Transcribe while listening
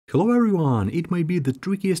Hello everyone, it might be the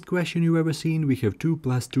trickiest question you've ever seen. We have 2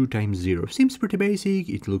 plus 2 times 0. Seems pretty basic,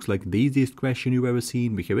 it looks like the easiest question you've ever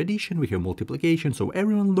seen. We have addition, we have multiplication, so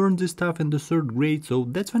everyone learned this stuff in the 3rd grade, so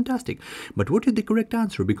that's fantastic. But what is the correct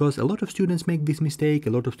answer? Because a lot of students make this mistake, a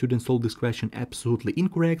lot of students solve this question absolutely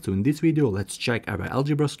incorrect. So in this video, let's check our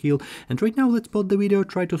algebra skill. And right now, let's pause the video,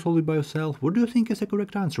 try to solve it by yourself. What do you think is the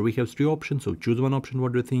correct answer? We have 3 options, so choose one option,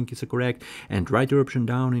 what do you think is correct, and write your option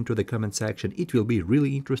down into the comment section. It will be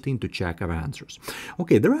really interesting to check our answers.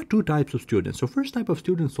 Okay, there are 2 types of students. So first type of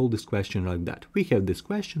students solve this question like that. We have this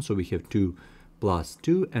question, so we have 2 plus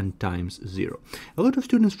 2 and times 0. A lot of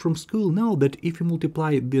students from school know that if you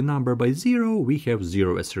multiply the number by 0, we have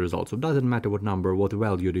 0 as a result. So it doesn't matter what number, what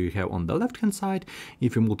value do you have on the left hand side.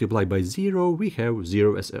 If you multiply by 0, we have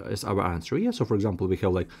 0 as our answer. Yeah, so for example, we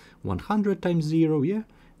have like 100 times 0, yeah.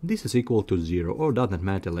 This is equal to 0, or doesn't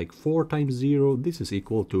matter, like 4 times 0, this is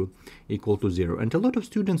equal to 0. And a lot of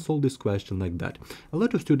students solve this question like that. A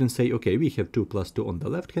lot of students say, okay, we have 2 plus 2 on the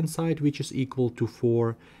left hand side, which is equal to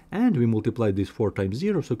 4, and we multiply this 4 times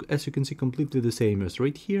 0, so as you can see, completely the same as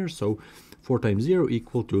right here, so 4 times 0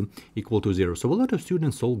 equal to 0. So a lot of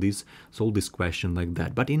students solve this question like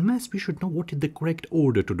that. But in math, we should know what is the correct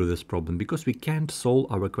order to do this problem, because we can't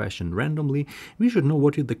solve our question randomly. We should know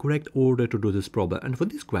what is the correct order to do this problem. And for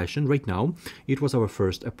this question right now, it was our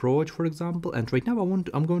first approach, for example, and right now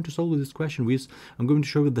I'm going to solve this question with, I'm going to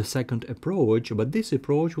show you the second approach, but this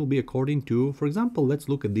approach will be according to, for example, let's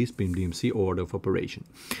look at this PIMDMC order of operation.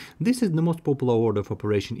 This is the most popular order of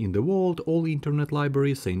operation in the world. All internet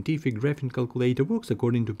libraries, scientific, graphing calculator works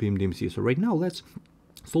according to PIMDMC. So right now let's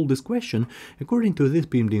solve this question according to this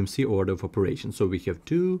PIMDMC order of operation. So we have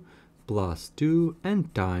 2 plus 2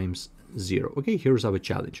 and times 0. Okay, here's our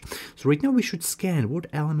challenge. So right now we should scan what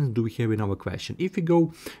elements do we have in our question. If we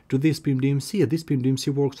go to this PIMDMC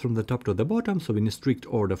works from the top to the bottom, so in a strict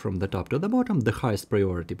order from the top to the bottom, the highest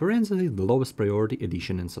priority parentheses, the lowest priority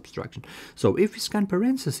addition and subtraction. So if we scan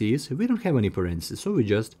parentheses, we don't have any parentheses, so we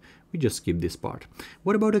just skip this part.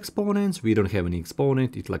 What about exponents? We don't have any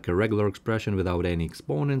exponent. It's like a regular expression without any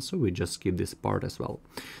exponents, so we just skip this part as well.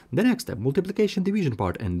 The next step, multiplication division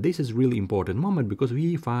part, and this is really important moment because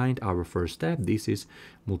we find our first step. This is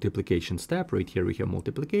multiplication step. Right here we have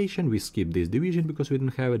multiplication. We skip this division because we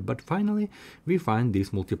don't have it, but finally we find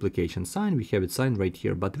this multiplication sign. We have it signed right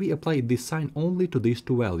here, but we apply this sign only to these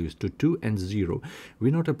 2 values, to 2 and 0.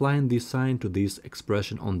 We're not applying this sign to this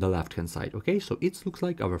expression on the left hand side. Okay, so it looks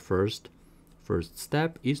like our first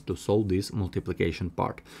step is to solve this multiplication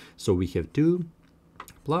part. So we have 2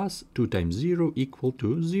 plus 2 times 0 equal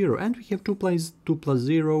to 0, and we have 2 plus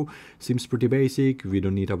 0. Seems pretty basic. We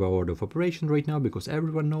don't need our order of operation right now because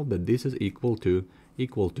everyone knows that this is equal to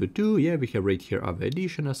 2. Yeah, we have right here our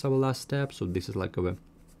addition as our last step, so this is like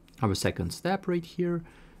our second step right here.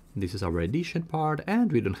 This is our addition part,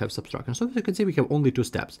 and we don't have subtraction. So as you can see, we have only 2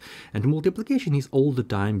 steps, and multiplication is all the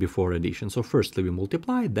time before addition. So firstly we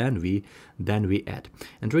multiply, then we add.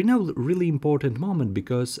 And right now, really important moment,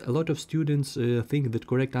 because a lot of students think that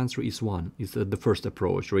correct answer is 1. Is the first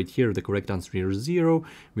approach. Right here, the correct answer is 0.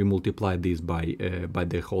 We multiply this by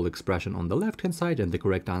the whole expression on the left hand side, and the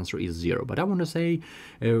correct answer is 0. But I want to say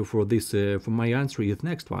for my answer is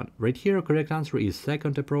next one. Right here, correct answer is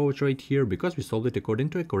second approach right here, because we solved it according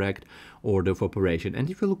to a correct order of operation. And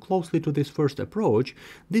if you look closely to this first approach,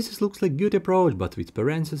 this looks like good approach, but with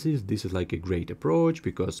parentheses, this is like a great approach,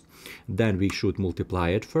 because then we should multiply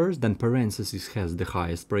it first, then parentheses has the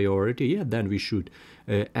highest priority, yeah, then we should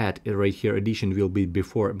add right here, addition will be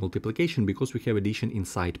before multiplication because we have addition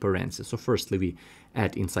inside parentheses. So firstly we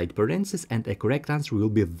add inside parentheses, and a correct answer will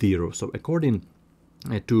be 0. So according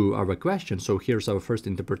to our question, so here's our first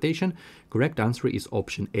interpretation, correct answer is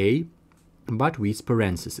option A, but with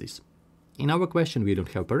parentheses. In our question we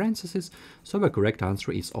don't have parentheses, so the correct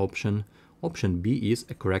answer is option B is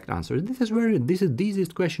a correct answer. This is the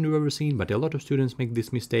easiest question you've ever seen, but a lot of students make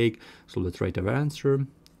this mistake. So let's write our answer.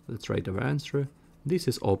 This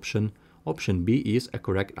is option B is a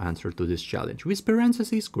correct answer to this challenge. With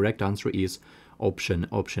parentheses, correct answer is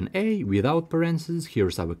option A. Without parentheses,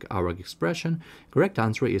 here's our expression. Correct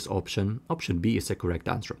answer is option B is a correct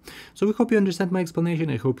answer. So we hope you understand my explanation.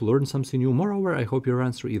 I hope you learned something new. Moreover, I hope your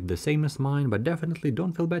answer is the same as mine, but definitely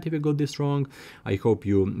don't feel bad if you got this wrong. I hope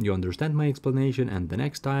you understand my explanation, and the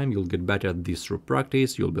next time you'll get better at this through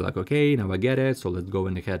practice. You'll be like, okay, now I get it, so let's go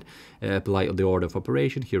ahead, apply the order of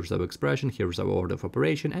operation. Here's our expression, here's our order of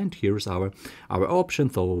operation, and here's our option.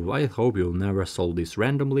 So I hope you'll never solve this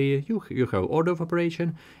randomly. You have order of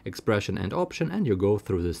operation, expression and option, and you go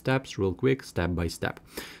through the steps real quick, step by step.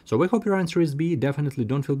 So I hope your answer is B. Definitely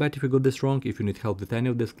don't feel bad if you got this wrong. If you need help with any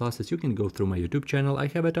of these classes, you can go through my YouTube channel. I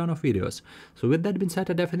have a ton of videos. So with that being said,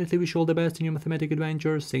 I definitely wish you all the best in your mathematical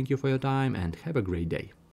adventures. Thank you for your time and have a great day.